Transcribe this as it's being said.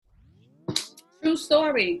true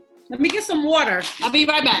story. Let me get some water. I'll be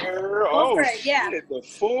right back. Oh, shit. The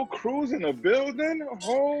full crew's in the building?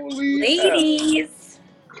 Holy Ladies.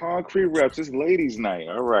 F. Concrete Reps. It's ladies' night.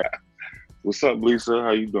 All right. What's up, Lisa?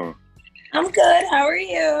 How you doing? I'm good. How are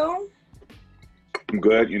you? I'm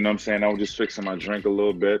good. You know what I'm saying? I was just fixing my drink a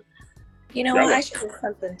little bit. You know what? I should do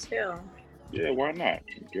something too. Yeah, why not?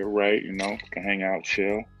 Get right, you know, can hang out,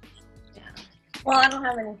 chill. Yeah. Well, I don't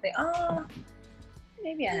have anything. Oh,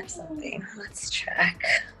 maybe I have something. Let's check.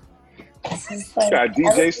 This is like, we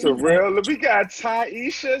got DJ Surreal. We got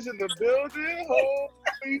Taisha's in the building.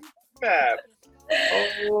 Holy snap.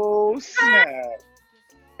 Oh, snap.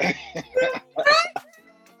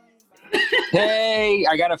 Hey,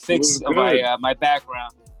 I gotta fix my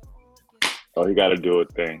background. Oh, you gotta do a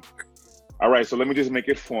thing. All right, so let me just make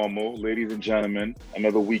it formal. Ladies and gentlemen,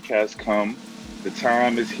 another week has come. The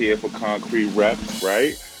time is here for Concrete Reps,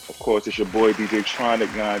 right? Of course, it's your boy DJ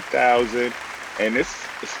Tronic 9000. And it's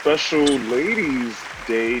a special ladies'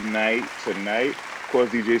 day night tonight. Of course,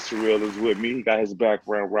 DJ Surreal is with me. He got his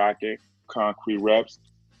background rocking, Concrete Reps.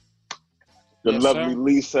 The lovely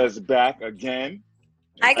Lisa is back again.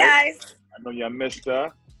 Hi, guys. I know you missed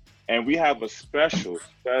her. And we have a special,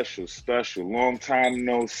 long time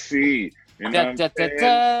no see. You know what I'm saying?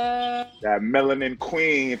 That melanin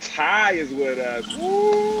queen, Ty, is with us.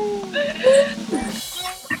 Woo!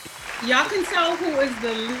 Y'all can tell who is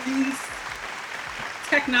the least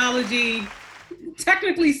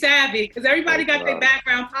technically savvy, because everybody got their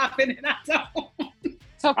background popping and I don't.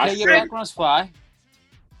 It's okay, your background's fine.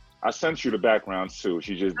 I sent you the background too.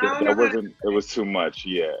 She just did. It was too much.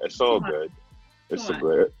 Yeah, it's all good. It's so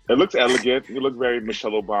good. It looks elegant. You look very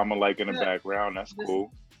Michelle Obama-like in the background. That's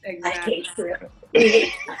cool. Exactly.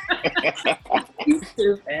 You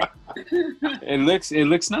stupid. It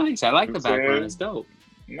looks nice. I like the background. It's dope.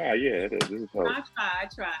 Nah, yeah, it is. This is dope. I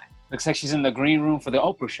try. Looks like she's in the green room for the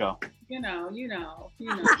Oprah show. You know.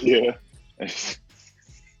 Yeah.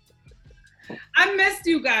 I missed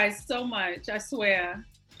you guys so much, I swear.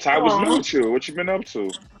 Ty, what's new with you? What you been up to?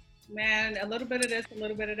 Man, a little bit of this, a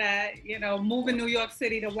little bit of that. You know, moving New York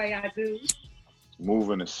City the way I do.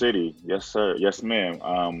 Moving the city. Yes, sir. Yes, ma'am.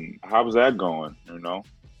 How's that going, you know?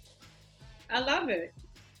 I love it.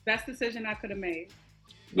 Best decision I could have made.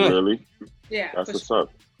 Really? Yeah. That's what's up.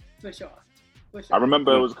 For sure. I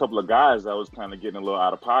remember there was a couple of guys that was kind of getting a little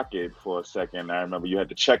out of pocket for a second. I remember you had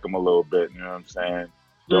to check them a little bit, you know what I'm saying?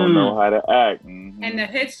 Don't know how to act. Mm-hmm. And the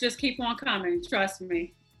hits just keep on coming, trust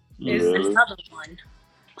me. It's another one.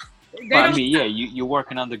 Well, I mean, yeah, you're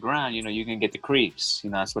working underground, you know, you can get the creeps.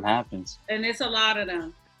 You know, that's what happens. And it's a lot of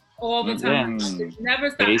them. All the time. It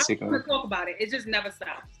never stops. Basically. I don't want to talk about it. It just never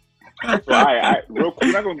stops. So, all right, real quick,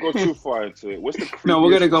 we're not going to go too far into it. What's the creepiest No, we're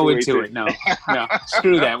going to go situation? into it. No,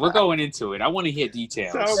 screw that. We're going into it. I want to hear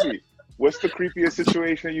details. Tell me, what's the creepiest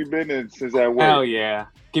situation you've been in since that work? Hell yeah.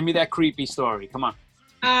 Give me that creepy story. Come on.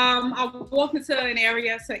 I walked into an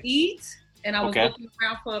area to eat, and I was looking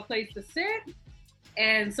around for a place to sit.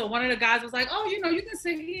 And so one of the guys was like, oh, you know, you can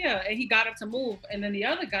sit here. And he got up to move. And then the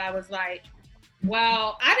other guy was like,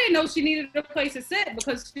 well, I didn't know she needed a place to sit,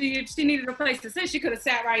 because she needed a place to sit, she could have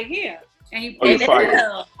sat right here. And he you're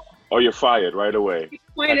fired. Oh, you're fired right away. He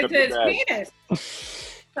pointed to his penis.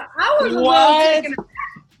 So I was what?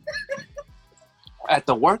 At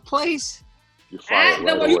the workplace? You're fired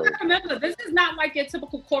right away. You gotta remember, this is not like your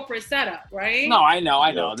typical corporate setup, right? No, I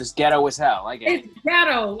know. This ghetto as hell. I get it. It's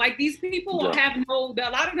ghetto. Like, these people have a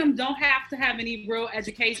lot of them don't have to have any real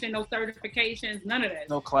education, no certifications, none of that.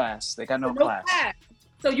 No class. They got no class.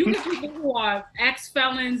 So you get people who are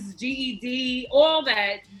ex-felons, GED, all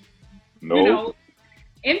that. No. You know,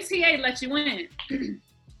 MTA lets you in.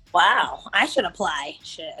 Wow, I should apply.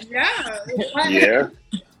 Shit. Yeah.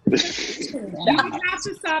 You have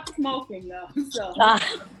to stop smoking, though. So.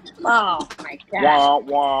 Oh my god.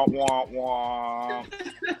 Wah, wah, wah.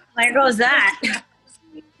 There goes that.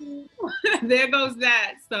 There goes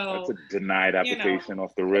that. So that's a denied application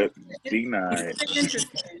off the rip. Denied. It's been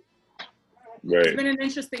interesting. Right. It's been an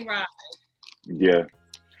interesting ride. Yeah.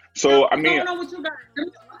 So I mean, I don't know what you got. Give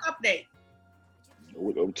me an update.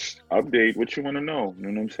 Update. What you want to know? You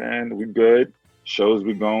know what I'm saying? We good. Shows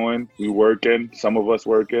we going. We working. Some of us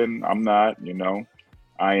working. I'm not. You know.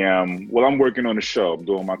 I am. Well, I'm working on the show. I'm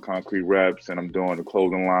doing my Concrete Reps, and I'm doing the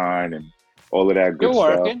clothing line and all of that good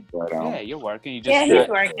you're stuff. Working. But, yeah, you're working. You just he's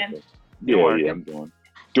working. Yeah, I'm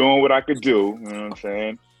doing what I could do. You know what I'm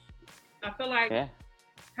saying? I feel like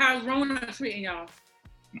how's Rona treating y'all?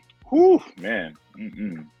 Whew, man.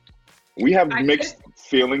 We have mixed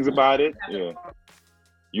feelings about it. Yeah.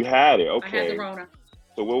 You had it. Okay. I had the Rona.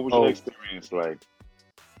 So what was your experience like?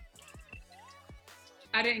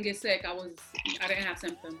 I didn't get sick. I didn't have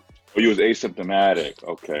symptoms. Oh, you was asymptomatic.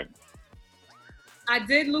 Okay. I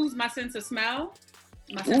did lose my sense of smell,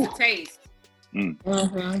 my sense of taste.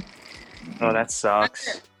 Mm-hmm. Oh, that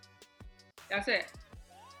sucks. That's it.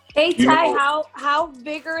 Hey Ty, how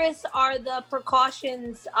vigorous are the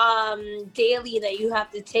precautions daily that you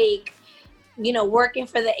have to take? You know, working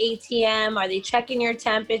for the ATM, are they checking your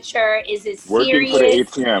temperature? Is it serious? Working for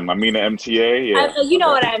the ATM, I mean the MTA, yeah. You know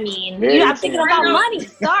what I mean. I'm thinking I about know. money.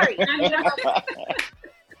 Sorry.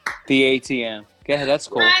 The ATM. Okay, that's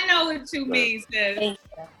cool. I know what you mean, sis. Thank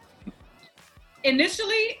you.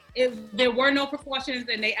 Initially, there were no precautions,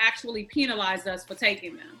 and they actually penalized us for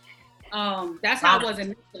taking them. That's how it was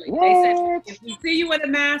initially. What? They said, if we see you with a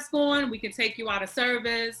mask on, we can take you out of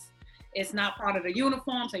service. It's not part of the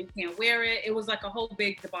uniform, so you can't wear it. It was like a whole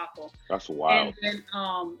big debacle. That's wild. And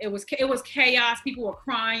then it was chaos. People were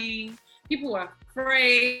crying. People were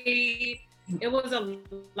afraid. It was a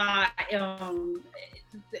lot.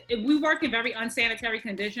 We work in very unsanitary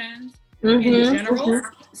conditions in general.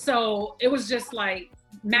 So it was just like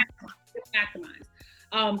maximized.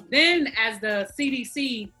 Then as the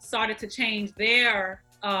CDC started to change their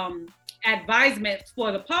advisement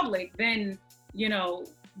for the public, then, you know,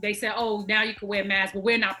 they said, oh, now you can wear masks, but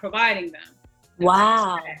we're not providing them.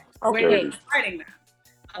 Wow. We're not providing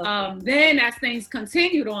them. Then as things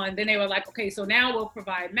continued on, then they were like, okay, so now we'll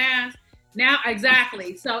provide masks. Now,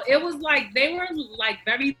 exactly. So it was like, they were like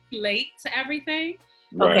very late to everything.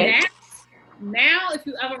 Right. Now, if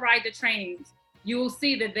you ever ride the trains, you will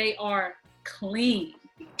see that they are clean.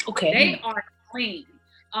 Okay. They are clean.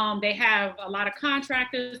 They have a lot of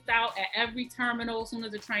contractors out at every terminal. As soon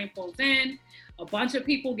as the train pulls in, a bunch of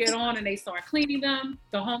people get on and they start cleaning them.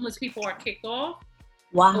 The homeless people are kicked off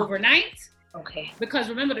overnight. Okay. Because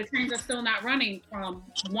remember, the trains are still not running from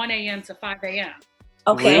 1 a.m. to 5 a.m.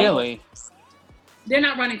 Okay. Really? They're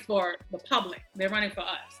not running for the public. They're running for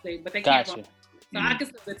us. But they can't run. So I guess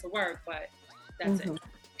it's a work, but that's it.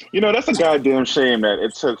 You know, that's a goddamn shame that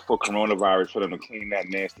it took for coronavirus for them to clean that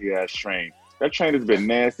nasty ass train. That train has been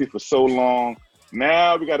nasty for so long.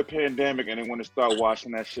 Now we got a pandemic and they want to start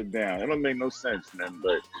washing that shit down. It don't make no sense, man.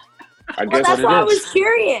 But I guess that's what why it I is. was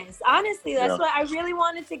curious. Honestly, that's why I really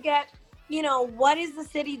wanted to get, you know, what is the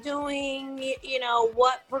city doing? You know,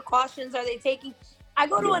 what precautions are they taking? I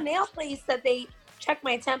go to a nail place that they check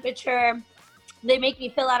my temperature. They make me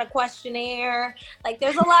fill out a questionnaire. Like,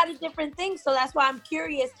 there's a lot of different things. So that's why I'm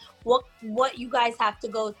curious what you guys have to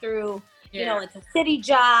go through. You know, it's a city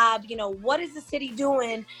job. You know, what is the city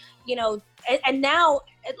doing? You know, and now,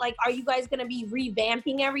 like, are you guys going to be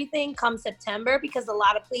revamping everything come September? Because a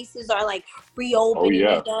lot of places are, like, reopening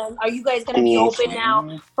again. Are you guys going to be open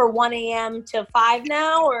now for 1 a.m. to 5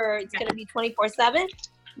 now? Or it's going to be 24/7?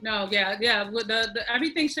 No, the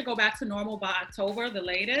everything should go back to normal by October, the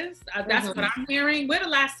latest. That's what I'm hearing. We're the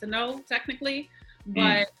last to know, technically,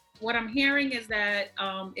 but what I'm hearing is that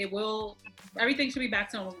everything should be back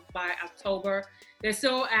to normal by October. They're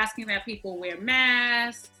still asking that people wear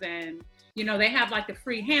masks, and you know they have like the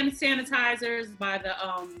free hand sanitizers by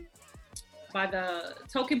the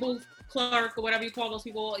token booth clerk or whatever you call those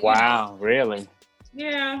people. Wow, really?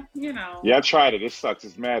 Yeah, you know. Yeah, I tried it. It sucks.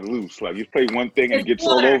 It's mad loose. Like, you play one thing and it gets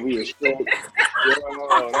all over your stroke. Yo,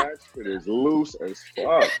 that shit is loose as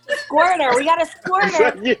fuck. Squirter. We got a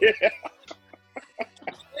squirter.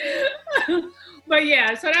 But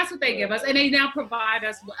yeah, so that's what they give us. And they now provide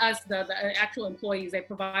us the actual employees, they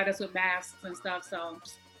provide us with masks and stuff. So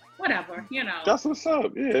whatever, you know. That's what's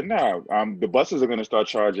up. Yeah, now the buses are going to start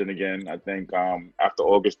charging again, I think, after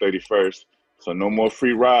August 31st. So no more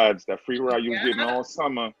free rides. That free ride you was getting all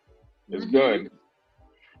summer is good.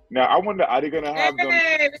 Now, I wonder, are they going to have them?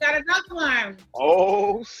 Hey, we got another one.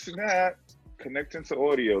 Oh, snap. Connecting to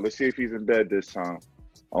audio. Let's see if he's in bed this time.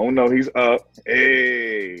 Oh, no, he's up.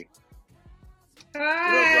 Hey. Hi.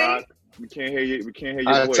 What up, Rock? We can't hear you. We can't hear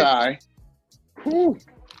your voice. Ty. Whew.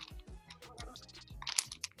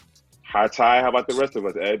 Hi, Ty. How about the rest of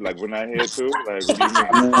us, Ed? Like, we're not here, too? Like, what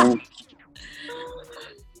do you mean?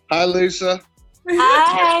 Hi, Lisa.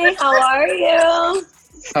 Hi, how are you?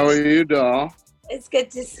 How are you, doll? It's good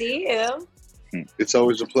to see you. It's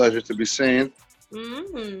always a pleasure to be seen.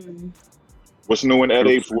 What's new in Ed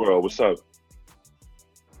Apes world? What's up?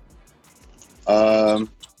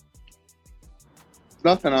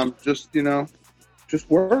 Nothing. I'm just, just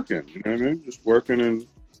working. You know what I mean? Just working and,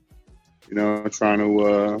 trying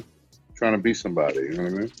to be somebody. You know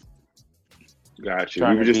what I mean? Gotcha.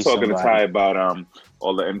 We were just talking to Ty about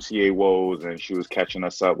all the MTA woes, and she was catching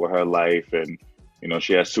us up with her life, and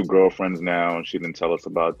she has 2 girlfriends now, and she didn't tell us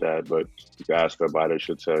about that, but if you ask her about it,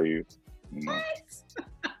 she'll tell you.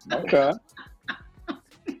 Okay.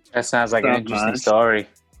 That sounds like an interesting story.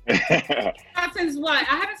 Since what?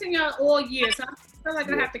 I haven't seen y'all all year, so I feel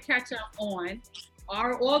like I have to catch up on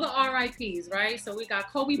all the RIPs, right? So we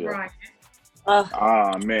got Kobe Bryant.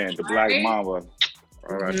 Man, the Black Mamba.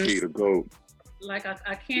 R.I.P. the GOAT. Like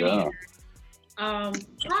I can't even. Pop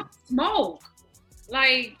Smoke.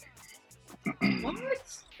 Like what?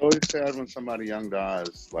 Always sad when somebody young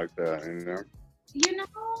dies like that, you know. You know,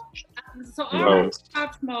 so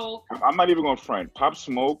Pop Smoke. I'm not even gonna front. Pop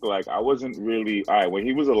Smoke, like I wasn't really when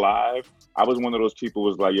he was alive. I was one of those people who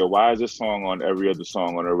was like, yo, why is this song on every other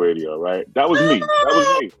song on the radio, right? That was me.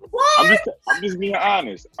 What? I'm just being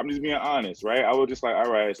honest. Right? I was just like, all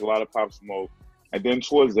right, it's a lot of Pop Smoke. And then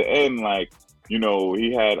towards the end, like, you know,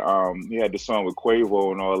 he had the song with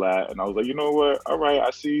Quavo and all that, and I was like, you know what? All right,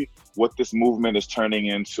 I see what this movement is turning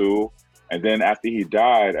into. And then after he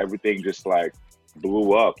died, everything just like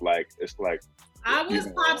blew up. Like it's like I was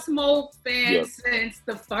Pop Smoke fan since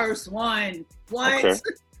the first one. What? Okay.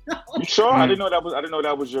 You sure? I didn't know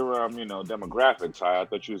that was your demographic, Ty. I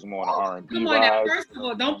thought you was more on R&B. Come on now. First of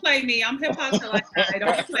all, don't play me. I'm hip hop till I die.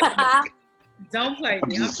 Don't play me. Don't play me.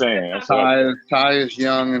 I'm just saying. Ty is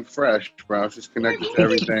young and fresh, bro. She's connected to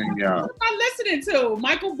everything young. What am I listening to?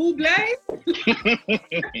 Michael Bublé?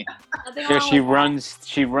 Yeah, she runs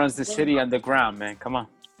the city underground, man. Come on.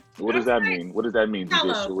 What does that mean? What does that mean,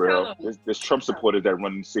 DJ Surreal? There's Trump supporters that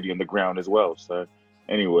run the city underground as well. So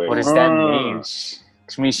anyway. What does that mean?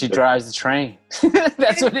 It means she drives the train.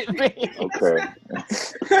 That's what it means. Okay.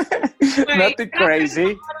 Nothing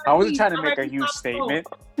crazy. I wasn't trying to make a huge statement.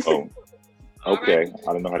 Oh. Okay.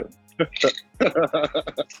 I don't know how to.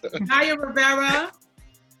 Naya Rivera.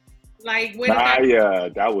 Like,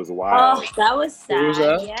 Naya, that was wild. Oh, that was sad. Who was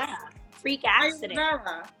that? Yeah. Freak accident.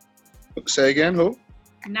 Say again, who?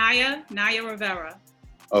 Naya Rivera.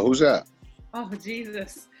 Oh, who's that? Oh,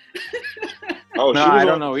 Jesus. Oh, no, I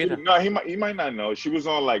don't know either. No, he might not know. She was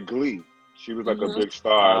on like Glee. She was like a big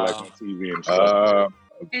star, like on TV and stuff.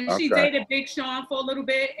 And she dated Big Sean for a little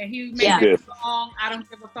bit, and he made a song, I Don't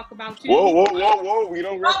Give a Fuck About You. Whoa. We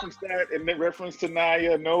don't reference that in reference to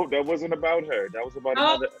Naya. No, that wasn't about her. That was about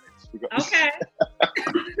another ex. Okay.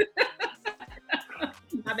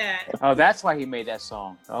 My bad. Oh, that's why he made that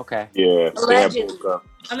song. Okay. Yeah. Allegedly.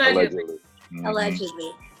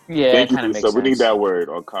 Yeah, it kind of makes sense. So we need that word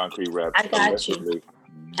on Concrete Rap. I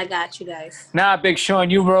got you guys. Nah, Big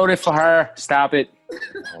Sean, you wrote it for her. Stop it.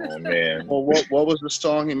 Oh man. Well, what was the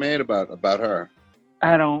song he made about her?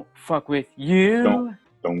 I don't fuck with you.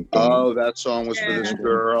 Don't. Oh, that song was for this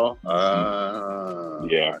girl.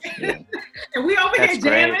 Yeah. And we over here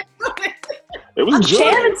jamming. It was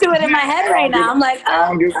jamming to it in my head right now. I'm like,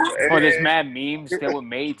 oh, there's mad memes that were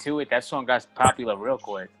made to it. That song got popular real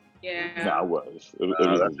quick. Yeah. No, it was.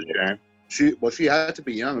 She had to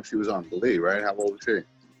be young if she was on Glee, right? How old was she?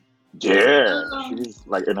 Yeah, she was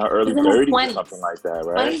like in her early 30s or something like that,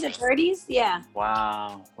 right? 20s or 30s? Yeah.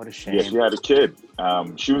 Wow, what a shame. Yeah, she had a kid.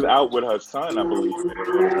 She was out with her son, I believe,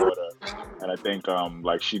 and I think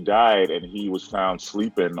like she died, and he was found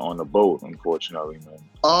sleeping on the boat. Unfortunately, man.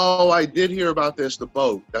 Oh, I did hear about this. The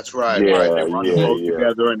boat. That's right. Yeah, right. They were on the boat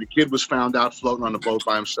together, and the kid was found out floating on the boat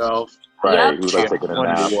by himself. Right, he was like taking a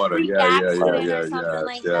nap. I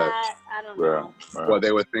don't know. Well,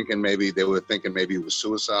 they were thinking maybe it was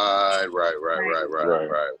suicide. Right.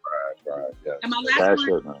 Yes. And my last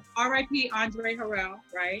one, R.I.P. Andre Harrell,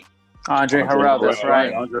 right? Andre Harrell, that's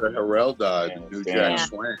right. Andre Harrell died. New Jack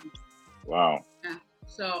Swing. Wow. Yeah.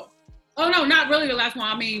 So, oh no, not really the last one.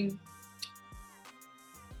 I mean,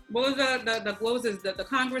 what was the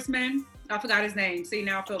congressman? I forgot his name. See,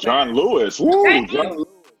 now I feel John bad. Lewis. Woo, John Lewis.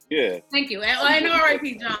 Yeah. Thank you. And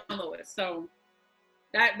R.I.P. John Lewis. So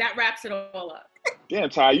that wraps it all up. Damn,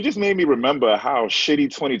 Ty, you just made me remember how shitty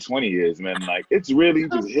 2020 is, man. Like, it's really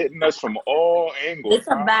just hitting us from all angles. It was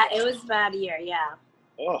a bad year, yeah.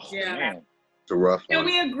 Oh, yeah. Man. It's a rough one. Can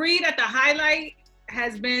we agree that the highlight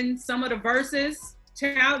has been some of the verses?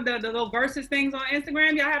 Check out the little verses things on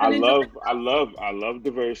Instagram. Y'all have I love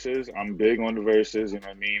the verses. I'm big on the verses, you know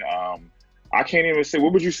what I mean? I can't even say,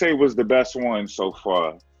 what would you say was the best one so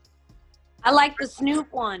far? I like the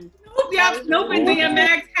Snoop one. Snoop and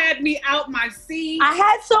DMX had me out my seat. I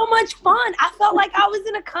had so much fun. I felt like I was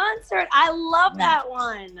in a concert. I love that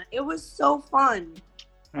one. It was so fun.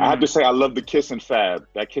 I have to say, I love the Kiss and Fab.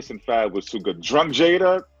 That Kiss and Fab was too good. Drunk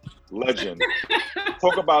Jada, legend.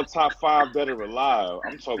 Talk about top 5 dead or alive.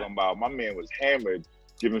 I'm talking about my man was hammered,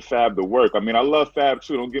 giving Fab the work. I mean, I love Fab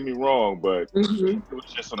too. Don't get me wrong, but it was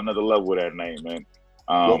just on another level that night, man.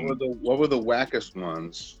 What were the wackest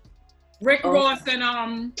ones? Rick Ross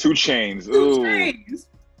and 2 Chainz. Ooh. 2 Chainz.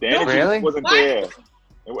 The energy wasn't there.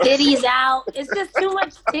 Titties out. It's just too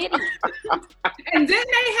much titties. And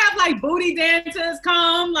didn't they have like booty dancers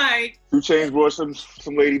come? Like 2 Chainz brought some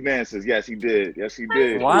lady dancers. Yes, he did. Yes, he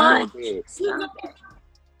did. Wow.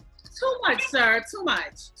 too much, sir. Too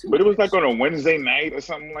much. But it was like on a Wednesday night or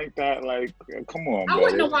something like that. Like, come on, I bro.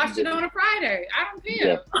 wouldn't have watched it on a Friday. I don't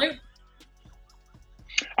care. Yeah.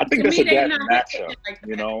 I think that's a bad matchup.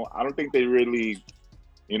 You know, I don't think they really.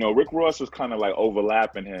 You know, Rick Ross was kind of like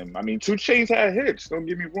overlapping him. I mean, 2 Chainz had hits. Don't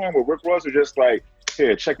get me wrong, but Rick Ross was just like,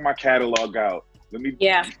 here, check my catalog out. Let me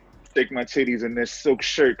stick my titties in this silk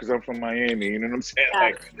shirt because I'm from Miami. You know what I'm saying?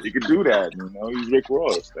 Like, you can do that. You know, he's Rick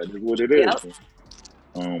Ross. That is what it is.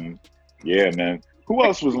 Yeah, man. Who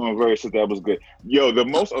else was on Versus that was good? Yo, the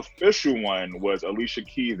most official one was Alicia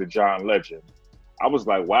Keys and John Legend. I was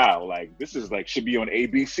like, wow, like this is like should be on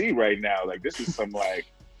ABC right now. Like this is some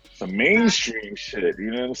mainstream shit.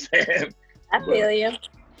 You know what I'm saying? I feel you.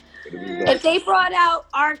 If they brought out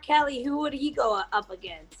R. Kelly, who would he go up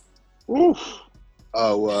against? Oof.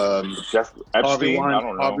 Oh, Jeff Epstein. I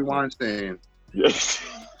don't know. Harvey Weinstein. Yes.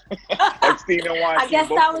 Epstein and Weinstein. I guess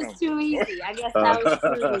that was too easy. R.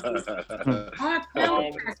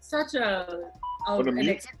 Kelly has such an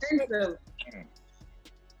expensive.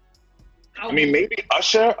 I mean, maybe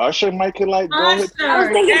Usher. Usher might could like go. I was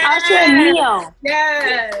thinking Usher and Neo.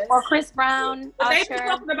 Yes. Or Chris Brown. But they were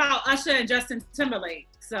talking about Usher and Justin Timberlake.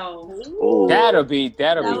 So that'll be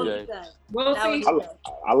good. We'll see.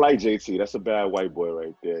 I like JT. That's a bad white boy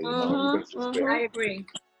right there. You know? I agree.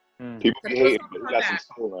 People be hating, but he got some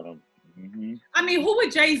soul on him. I mean, who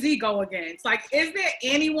would Jay-Z go against? Like, is there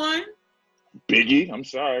anyone? Biggie. I'm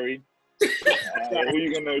sorry. What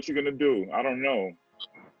you gonna do? I don't know.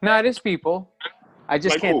 No, there's people. I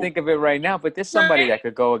just can't think of it right now, but there's somebody that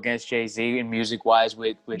could go against Jay-Z in music-wise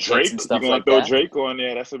with Drake hits and stuff like throw that. Drake on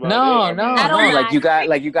there? That's about it. No. Like you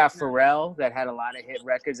got Pharrell that had a lot of hit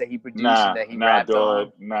records that he produced and that he rapped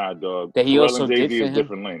on. Nah, dog. That he Pharrell also and Jay-Z did for is him.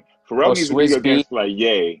 Different lane. Pharrell needs to be against like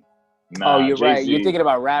Ye. Nah, you're Jay-Z. right. You're thinking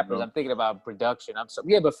about rappers. I'm thinking about production.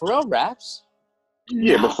 But Pharrell raps.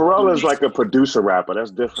 Yeah, but Pharrell is like a producer rapper. That's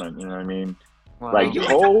different. You know what I mean? Well, like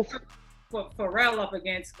Hov. Put Pharrell up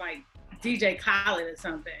against like DJ Khaled or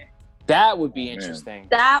something. That would be interesting.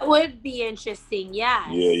 That would be interesting, yes.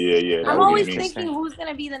 Yeah. I'm always thinking who's going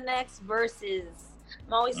to be the next versus.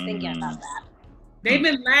 I'm always thinking about that. They've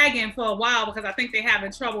been lagging for a while because I think they're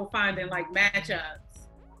having trouble finding like matchups.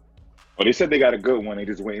 Well, they said they got a good one. They're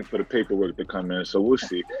just waiting for the paperwork to come in. So we'll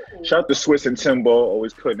see. Shout out to Swiss and Timbo,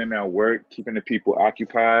 always putting in that work, keeping the people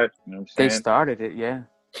occupied. You know what I'm saying? They started it, yeah.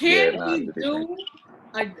 Can we do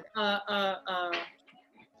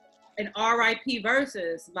an RIP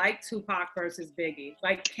versus like Tupac versus Biggie?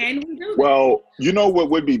 Like, can we do that? Well, you know what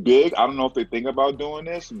would be big? I don't know if they think about doing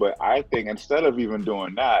this, but I think instead of even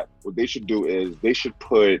doing that, what they should do is they should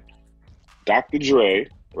put Dr. Dre,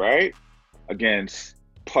 right, against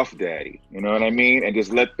Puff Daddy, you know what I mean, and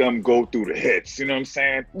just let them go through the hits. You know what I'm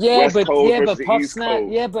saying? But Puff's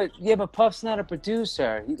not. Puff's not a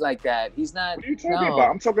producer. He's like that. He's not. What are you talking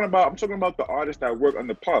about? I'm talking about the artists that work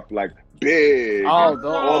under Puff, like Big. All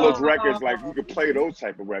those records, like you could play those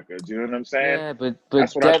type of records. You know what I'm saying? Yeah, but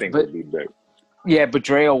that's what I think would be big. Yeah, but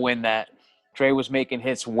Dre will win that. Dre was making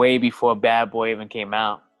hits way before Bad Boy even came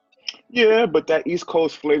out. Yeah, but that East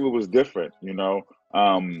Coast flavor was different, you know.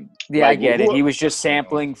 I get it. He was just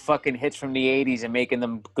sampling fucking hits from the 80s and making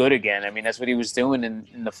them good again. I mean, that's what he was doing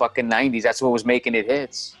in the fucking 90s. That's what was making it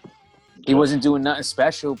hits. He wasn't doing nothing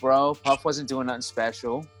special, bro. Puff wasn't doing nothing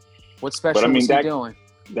special. What special was he doing?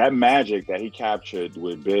 That magic that he captured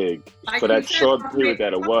with Big for that short period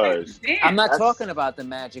that it was. I'm not talking about the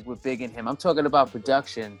magic with Big and him. I'm talking about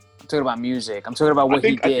production. I'm talking about music. I'm talking about what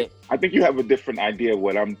he did. I think you have a different idea of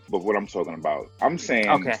what I'm talking about. I'm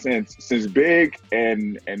saying since Big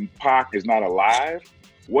and Pac is not alive,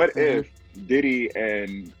 what if Diddy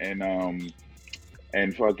and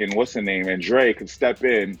fucking what's the name and Dre could step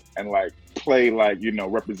in and like play like, you know,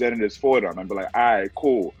 representatives for them and be like, all right,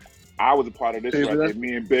 cool. I was a part of this record.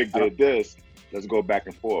 Me and Big did this. Let's go back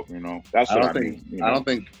and forth, you know. That's what I mean. You know? I don't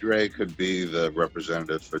think Dre could be the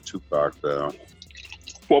representative for Tupac, though.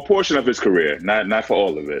 For a portion of his career, not for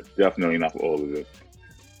all of it. Definitely not for all of it.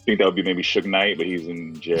 I think that would be maybe Suge Knight, but he's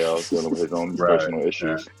in jail dealing with his own personal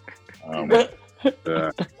issues. I don't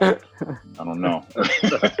know.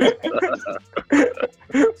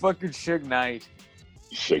 Fucking Suge Knight.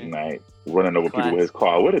 Suge Knight running over people with his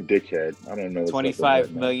car. What a dickhead. I don't know.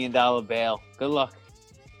 $25 million bail. Good luck.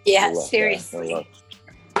 Yeah, good luck, seriously.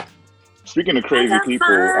 Speaking of crazy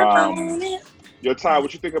people, yo, Ty,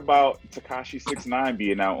 what you think about Tekashi 6ix9ine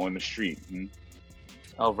being out on the street?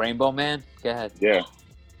 Oh, Rainbow Man? Go ahead. Yeah.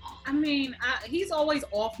 I mean, he's always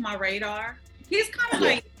off my radar. He's kind of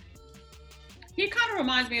like, he kind of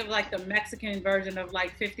reminds me of like the Mexican version of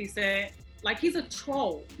like 50 Cent. Like he's a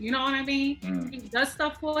troll, you know what I mean? He does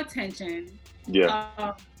stuff for attention.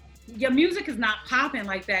 Yeah. Your music is not popping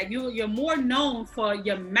like that. You're more known for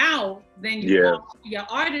your mouth than you are for your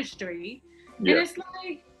artistry. Yeah. And it's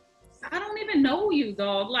like, I don't even know you,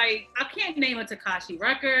 dog. Like, I can't name a Tekashi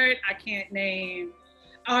record. I can't name.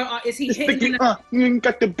 Is he hitting? You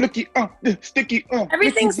got the blicky, sticky,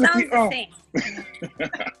 Everything sounds the same.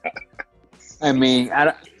 I mean,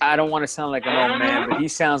 I don't want to sound like an old man, but he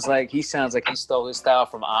sounds like he stole his style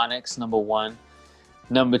from Onyx. Number one.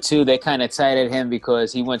 Number two, they kind of tied at him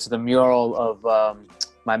because he went to the mural of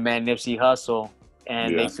my man Nipsey Hussle,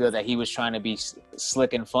 and they feel that he was trying to be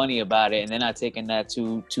slick and funny about it, and they're not taking that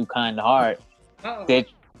too kind to heart. That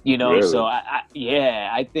really? So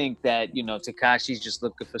I think that Tekashi's just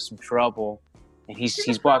looking for some trouble, and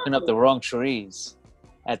he's barking up the wrong trees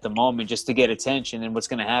at the moment just to get attention. And what's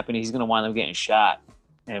going to happen? He's going to wind up getting shot,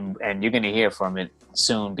 and you're going to hear from it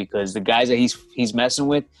soon because the guys that he's messing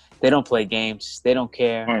with. They don't play games. They don't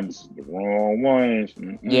care. The wrong ones.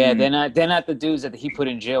 Yeah, they're not the dudes that he put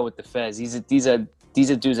in jail with the feds. These are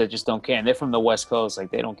dudes that just don't care, and they're from the West Coast.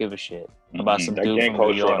 Like they don't give a shit about some dude from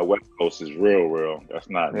New York. On the West Coast is real. That's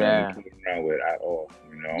not nothing to around with at all.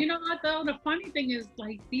 You know what though? The funny thing is,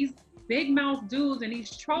 like these big mouth dudes and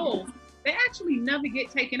these trolls, they actually never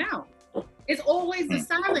get taken out. It's always the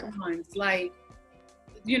silent ones, like.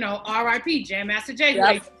 R.I.P. Jam Master Jay,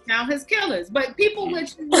 like now his killers. But people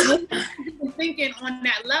literally thinking on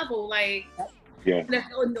that level, like or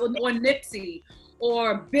Nipsey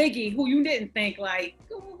or Biggie, who you didn't think like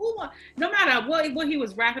who no matter what he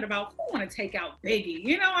was rapping about, who want to take out Biggie?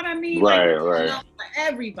 You know what I mean? Right. For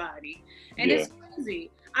everybody, and it's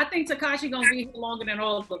crazy. I think Tekashi gonna be here longer than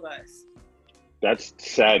all of us. That's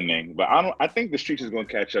saddening, but I think the streets is gonna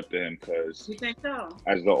catch up to him because you think so?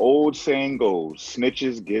 As the old saying goes,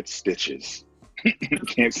 snitches get stitches.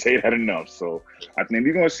 Can't say that enough. So I think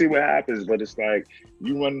we're gonna see what happens. But it's like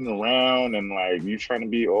you running around and like you trying to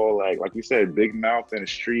be all like you said, big mouth in the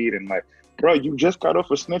street and like, bro, you just got off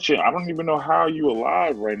of snitching. I don't even know how you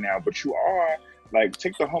alive right now, but you are. Like,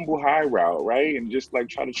 take the humble high route, right, and just like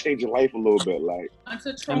try to change your life a little bit. Like,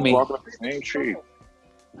 walk up the same tree.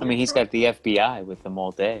 I mean, he's got the FBI with him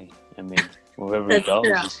all day. I mean, wherever he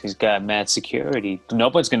goes, he's got mad security.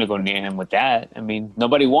 Nobody's going to go near him with that. I mean,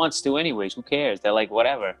 nobody wants to anyways. Who cares? They're like,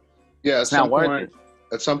 whatever. Yeah, it's not worth it.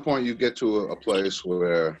 At some point, you get to a place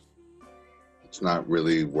where it's not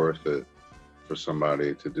really worth it for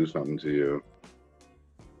somebody to do something to you.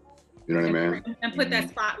 You know what I mean? And put that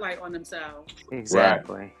spotlight on themselves.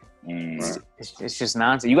 Exactly. Right. It's just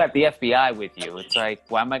nonsense. You got the FBI with you. It's like,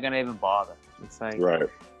 why am I going to even bother? It's like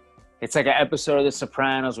It's like an episode of The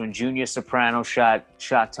Sopranos when Junior Soprano shot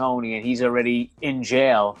Tony, and he's already in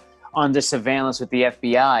jail under surveillance with the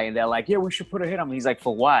FBI, and they're like, "Yeah, we should put a hit on him." He's like,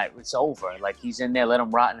 "For what? It's over. Like he's in there. Let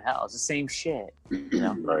him rot in hell." It's the same shit,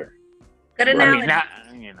 Right. Good analogy.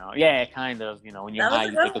 I mean, yeah, kind of. When you're high,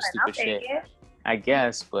 you think of stupid shit. I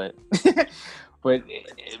guess, but.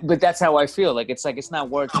 But that's how I feel. Like it's not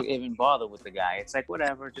worth to even bother with the guy. It's like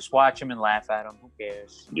whatever, just watch him and laugh at him. Who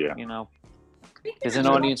cares? Yeah. There's an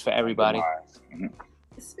audience for everybody.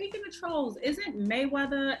 Speaking of trolls, isn't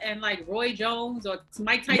Mayweather and like Roy Jones or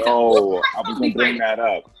Mike Tyson? No, I was gonna bring that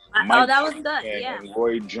up. That was good. Yeah. And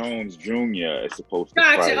Roy Jones Jr. is supposed to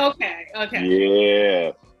fight. Okay.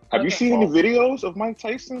 Yeah. Have you seen any videos of Mike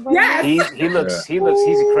Tyson? Yeah. He looks. He's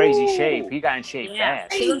in crazy shape. He got in shape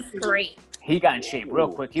fast. He looks great. He got in shape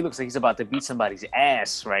real quick. He looks like he's about to beat somebody's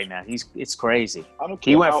ass right now. It's crazy.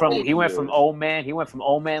 He went from old man. He went from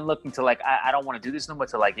old man looking to like I don't want to do this no more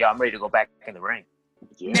to like I'm ready to go back in the ring.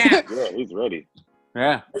 Yeah, he's ready.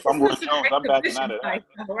 Yeah. If I'm Roy Jones, I'm backing out of that.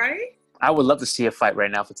 Right? I would love to see a fight right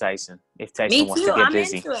now for Tyson. If Tyson wants to get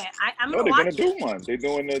busy. Into it. They're gonna do one. They're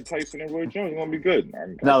doing the Tyson and Roy Jones. It's gonna be good.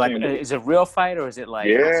 Is it a real fight or is it like?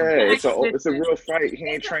 Yeah, it's a real fight. He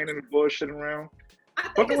ain't training the bullshit around.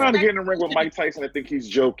 Fuck around and get in the ring with Mike Tyson. I think he's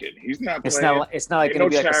joking. He's not playing. It's not like gonna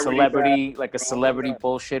be like a celebrity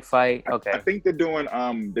bullshit fight. Okay. I think they're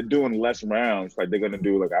doing less rounds. Like they're gonna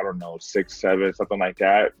do like I don't know 6, 7, something like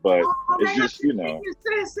that. But it's just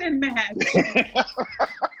citizen match.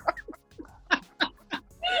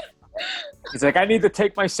 He's like, I need to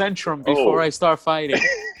take my Centrum before I start fighting.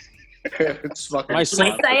 It's fucking my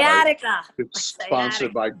sciatica. It's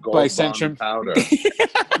sponsored by Gold Centrum powder. You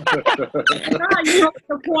go to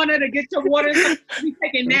the corner to get your water. You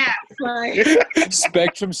taking naps. Like.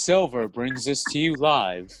 Spectrum Silver brings this to you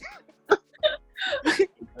live,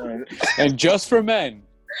 and just for men.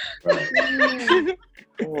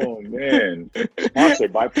 Oh man,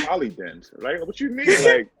 sponsored by Polydent. Like, what you mean?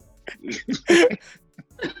 Like,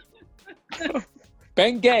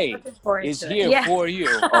 Bengay is here for you.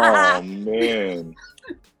 Oh man,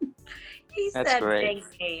 he That's said great.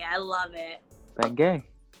 Bengay. I love it. Bengay.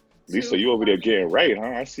 Lisa, you over there getting right, huh?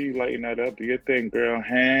 I see you lighting that up. Do your thing, girl.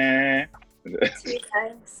 Huh? 2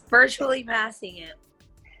 times. Virtually passing it.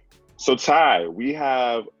 So, Ty, we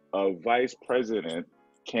have a vice president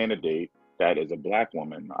candidate that is a Black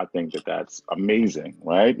woman. I think that that's amazing,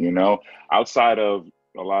 right? You know, outside of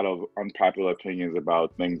a lot of unpopular opinions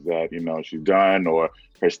about things that, you know, she's done or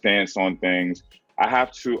her stance on things, I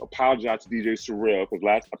have to apologize to DJ Surreal because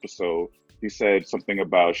last episode he said something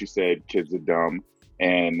about, she said kids are dumb,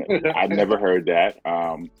 and I never heard that.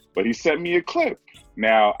 But he sent me a clip.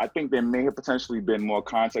 Now, I think there may have potentially been more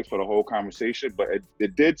context for the whole conversation, but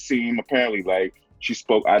it did seem apparently like she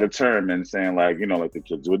spoke out of term and saying like, you know, like the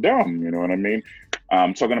kids were dumb, you know what I mean?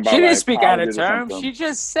 Talking about, she didn't like, speak out of term. She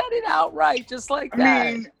just said it outright, just like that.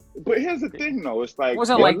 I mean, but here's the thing though, it's like, it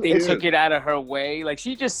wasn't like they took it out of her way. Like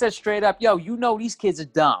she just said straight up, yo, you know these kids are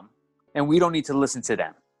dumb and we don't need to listen to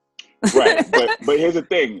them. Right, but here's the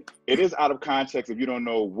thing. It is out of context if you don't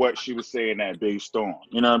know what she was saying that based on.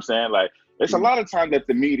 You know what I'm saying? Like, it's a lot of time that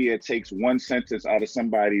the media takes one sentence out of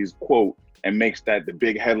somebody's quote and makes that the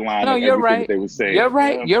big headline of everything that they were saying. You're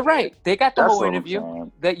right. You know? You're right. They got the That's whole interview.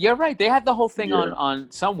 You're right. They had the whole thing on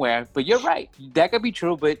somewhere. But you're right. That could be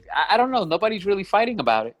true. But I don't know. Nobody's really fighting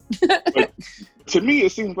about it. But to me,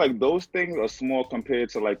 it seems like those things are small compared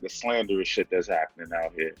to like the slanderous shit that's happening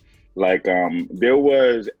out here. Like there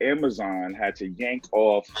was Amazon had to yank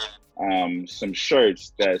off some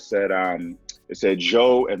shirts that said it said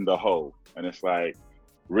Joe and the Hoe, and it's like,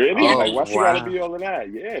 really? Oh, like, why should gotta be all of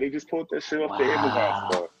that? Yeah, they just pulled that shit off the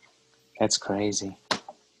Amazon store. That's crazy.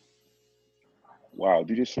 Wow,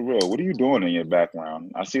 DJ Surreal, what are you doing in your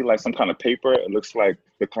background? I see like some kind of paper. It looks like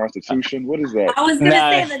the Constitution. What is that? I was gonna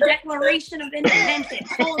say the Declaration of Independence.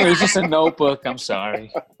 It was just a notebook. I'm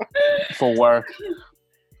sorry. For work.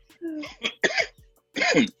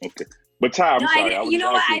 Okay, but Ty, I'm sorry. You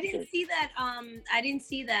know what? I didn't see that. I didn't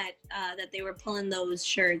see that that they were pulling those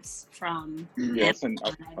shirts from. Yeah, I'll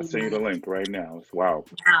send you the link right now. Wow.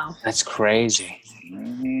 That's crazy.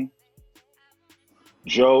 Mm-hmm.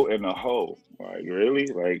 Joe and the Hoe. Like, really?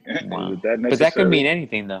 Like, wow. Is that necessary? But that could mean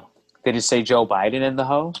anything, though. Did it say Joe Biden and the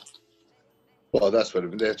Hoe? Well, that's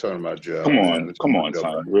what they're talking about, Joe. Come on,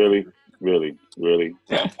 Tom. Really?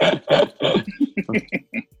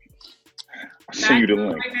 I'll send you the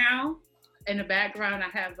link. Right now, in the background, I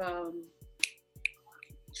have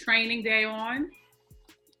Training Day on.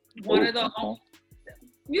 One of the,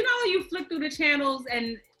 you know, you flick through the channels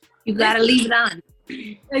and you gotta leave it on.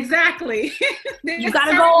 Exactly. You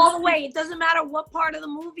gotta go all the way. It doesn't matter what part of the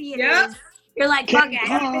movie it is. You're like, fuck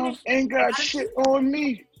it. Ain't got shit on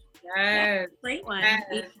me. Yes. Great one.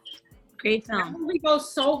 Yes. Great film. That movie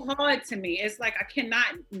goes so hard to me. It's like I cannot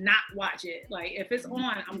not watch it. Like if it's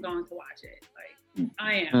on, I'm going to watch it. Like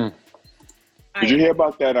I am. Did you hear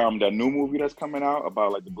about that that new movie that's coming out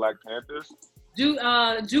about like the Black Panthers?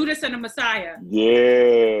 Judas and the Messiah.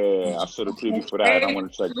 Yeah, I saw the preview for that. I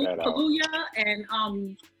want to check that out. Kaluuya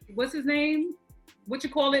and what's his name? What you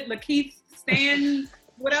call it? Lakeith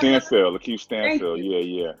Lakeith Stanfield.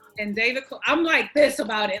 Yeah. And David, I'm like this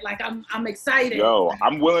about it. Like I'm excited. Yo,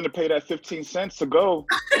 I'm willing to pay that 15 cents to go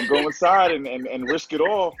and go inside and risk it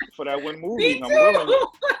all for that one movie. Me I'm too. willing.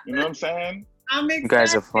 You know what I'm saying? I'm excited. You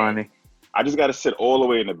guys are funny. I just got to sit all the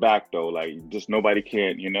way in the back though. Like just nobody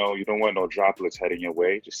can't, you know, you don't want no droplets heading your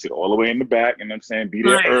way. Just sit all the way in the back, you know what I'm saying? Be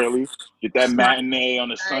there early. Get that matinee on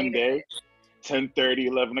a Sunday. 10:30,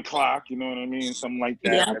 11 o'clock, you know what I mean? Something like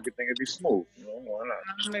that. Yeah. And everything will be smooth. You know, why not?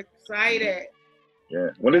 I'm excited. Yeah.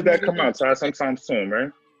 When does that come out, Ty? Sometime soon,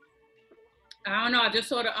 right? I don't know. I just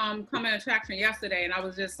saw the coming attraction yesterday and I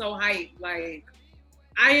was just so hyped. Like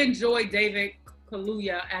I enjoy David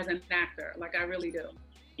Kaluuya as an actor. Like I really do.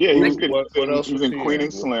 Yeah, he was good. What else he was in Queen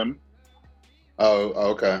and Slim.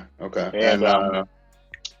 Oh, okay. And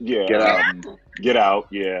Get Out.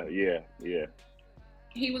 Yeah.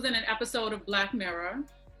 He was in an episode of Black Mirror.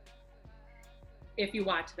 If you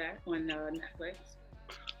watch that on Netflix.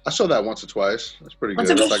 I saw that once or twice. That's pretty good.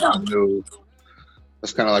 That's like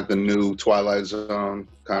that's kind of like the new Twilight Zone.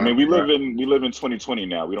 I mean, we live in 2020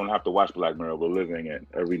 now. We don't have to watch Black Mirror. We're living it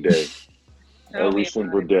every day. Every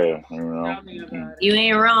single day, you know. You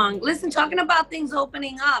ain't wrong. Listen, talking about things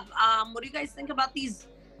opening up, what do you guys think about the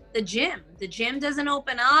gym? The gym doesn't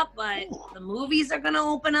open up, but the movies are gonna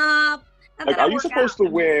open up. Like, are you supposed to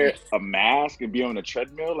wear a mask and be on a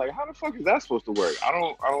treadmill? Like, how the fuck is that supposed to work? I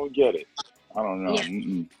don't get it. I don't know.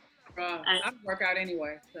 Yeah. I work out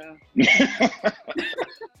anyway, so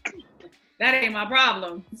that ain't my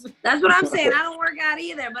problem. That's what I'm saying. I don't work out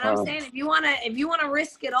either, but I'm saying if you wanna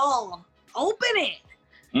risk it all, open it.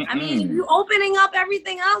 I mean, if you opening up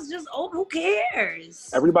everything else, just open. Who cares?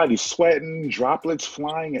 Everybody's sweating, droplets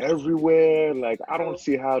flying everywhere. Like, I don't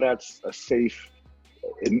see how that's a safe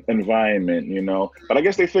environment, you know. But I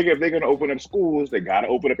guess they figure if they're gonna open up schools, they gotta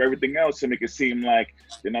open up everything else to make it seem like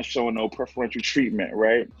they're not showing no preferential treatment,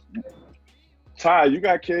 right? Ty, you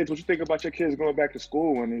got kids. What you think about your kids going back to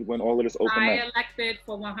school when all of this open up? I elected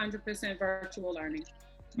for 100% virtual learning.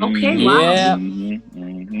 Okay, wow. Yeah.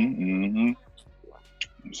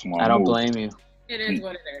 I don't blame you. It is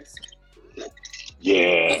what it is.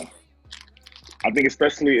 Yeah. I think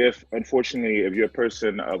especially if, unfortunately, if you're a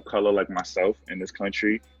person of color like myself in this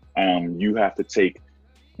country, you have to take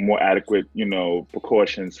more adequate, you know,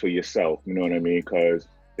 precautions for yourself. You know what I mean? Because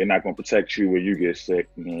they're not going to protect you when you get sick.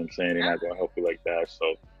 You know what I'm saying? They're not going to help you like that.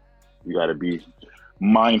 So you got to be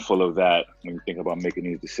mindful of that when you think about making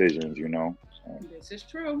these decisions, you know? This is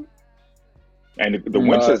true. And the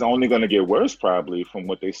winter's only going to get worse probably from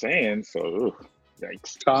what they're saying. So,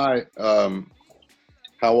 yikes. Ty,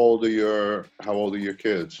 how old are your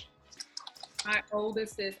kids? My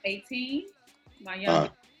oldest is 18. My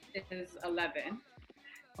youngest is 11.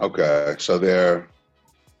 Okay, so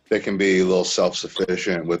they can be a little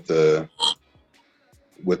self-sufficient with the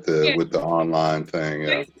online thing.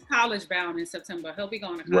 Yeah. He's college bound in September. He'll be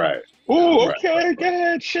going to college. Right. Oh, okay. Go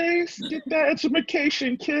ahead, Chase. Get that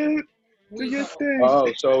education, kid. Do your thing. Oh,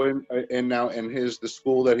 so in the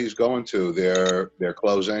school that he's going to, they're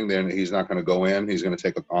closing. Then he's not going to go in. He's going to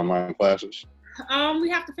take online classes. We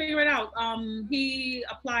have to figure it out. He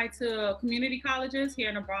applied to community colleges here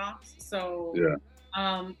in the Bronx. So yeah.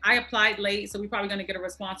 I applied late, so we're probably going to get a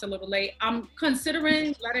response a little late. I'm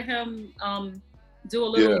considering letting him do a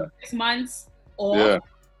little 6 months off.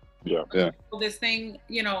 Yeah. This thing,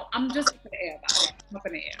 you know, I'm just up in the air about it. I'm up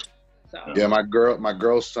in the air. So. Yeah, my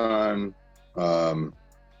girl's son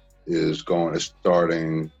is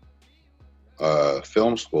starting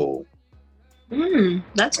film school.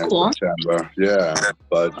 That's cool. September. Yeah,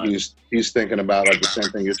 but he's thinking about like the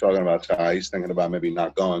same thing you're talking about, Ty. He's thinking about maybe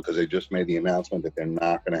not going because they just made the announcement that they're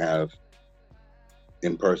not going to have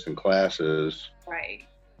in-person classes. Right.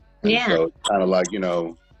 And so it's kind of like, you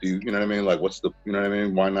know, you know what I mean? Like, what's the, you know what I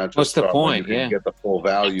mean? Why not just what's the point? Yeah. Get the full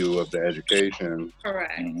value of the education.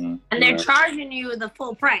 Correct. And they're charging you the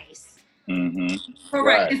full price. Correct.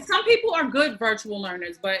 Right. And some people are good virtual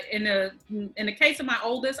learners, but in the case of my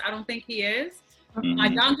oldest, I don't think he is. My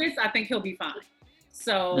youngest, I think he'll be fine.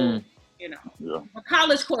 So, you know,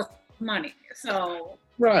 college costs money. So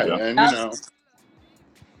right, and you know,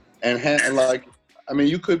 and like, I mean,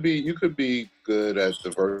 you could be good at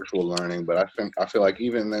the virtual learning, but I feel like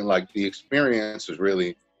even then, like the experience is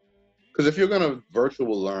really, because if you're gonna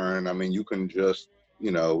virtual learn, I mean, you can just,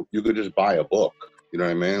 you know, you could just buy a book. You know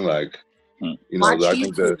what I mean? Like, you know, I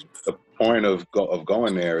think the point of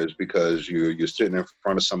going there is because you're sitting in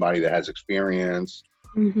front of somebody that has experience.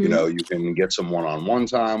 You know, you can get some one-on-one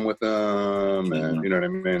time with them, and you know what I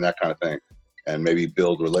mean, that kind of thing, and maybe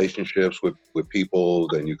build relationships with people.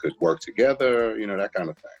 Then you could work together. You know, that kind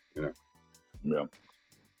of thing. You know. Yeah.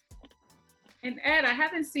 And Ed, I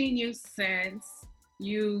haven't seen you since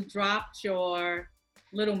you dropped your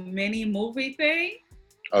little mini movie thing.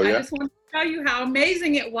 Oh yeah. I just want to tell you how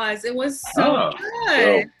amazing it was. It was so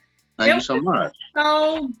good. Thank you so much.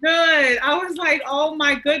 So good. I was like, oh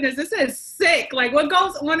my goodness, this is sick. Like, what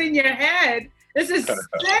goes on in your head? This is sick.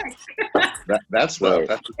 That's the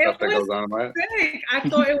stuff that goes on in my head. Sick. I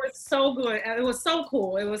thought it was so good. It was so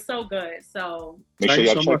cool. It was so good. So make sure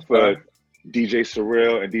y'all check for DJ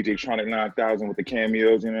Surreal and DJ Tronic 9000 with the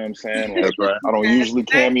cameos. You know what I'm saying? Like, right. I don't usually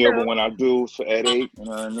cameo, but when I do, for Ed 8, you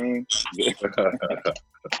know what I mean? That's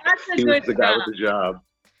a he good was the guy with the job.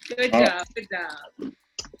 Good job. Good job.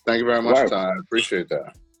 Thank you very much, Ty. I appreciate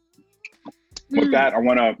that. With that, I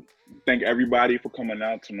want to thank everybody for coming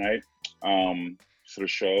out tonight to the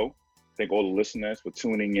show. Thank all the listeners for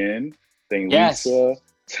tuning in. Thank Lisa,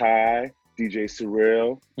 Ty, DJ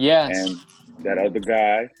Surreal, and that other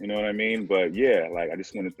guy. You know what I mean? But yeah, like I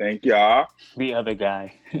just want to thank y'all. The other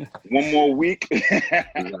guy. One more week.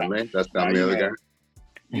 That's not the other guy.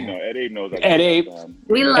 You know, Ed Abe knows that. Ed Abe.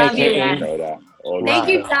 We love you, Know that. Thank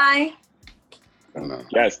you, Ty.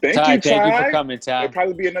 Yes, thank Ty, you, Ty. Thank you for coming, Ty. It'll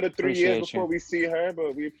probably be another 3 years Appreciate before we see her,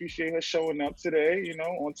 but we appreciate her showing up today, you know,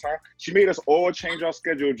 on time. She made us all change our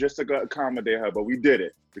schedule just to accommodate her, but we did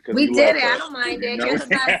it. Because we did it. Her. I don't mind it. Here's the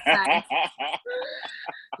best side.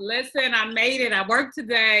 Listen, I made it. I worked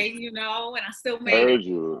today, you know, and I still made it. Heard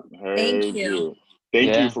you.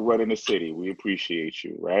 Thank you for running the city. We appreciate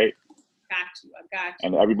you, right? I got you.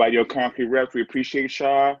 And everybody on Concrete Reps, we appreciate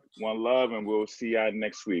y'all. One love, and we'll see y'all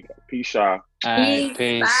next week. Peace, y'all. All right,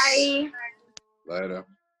 peace. Bye. Later.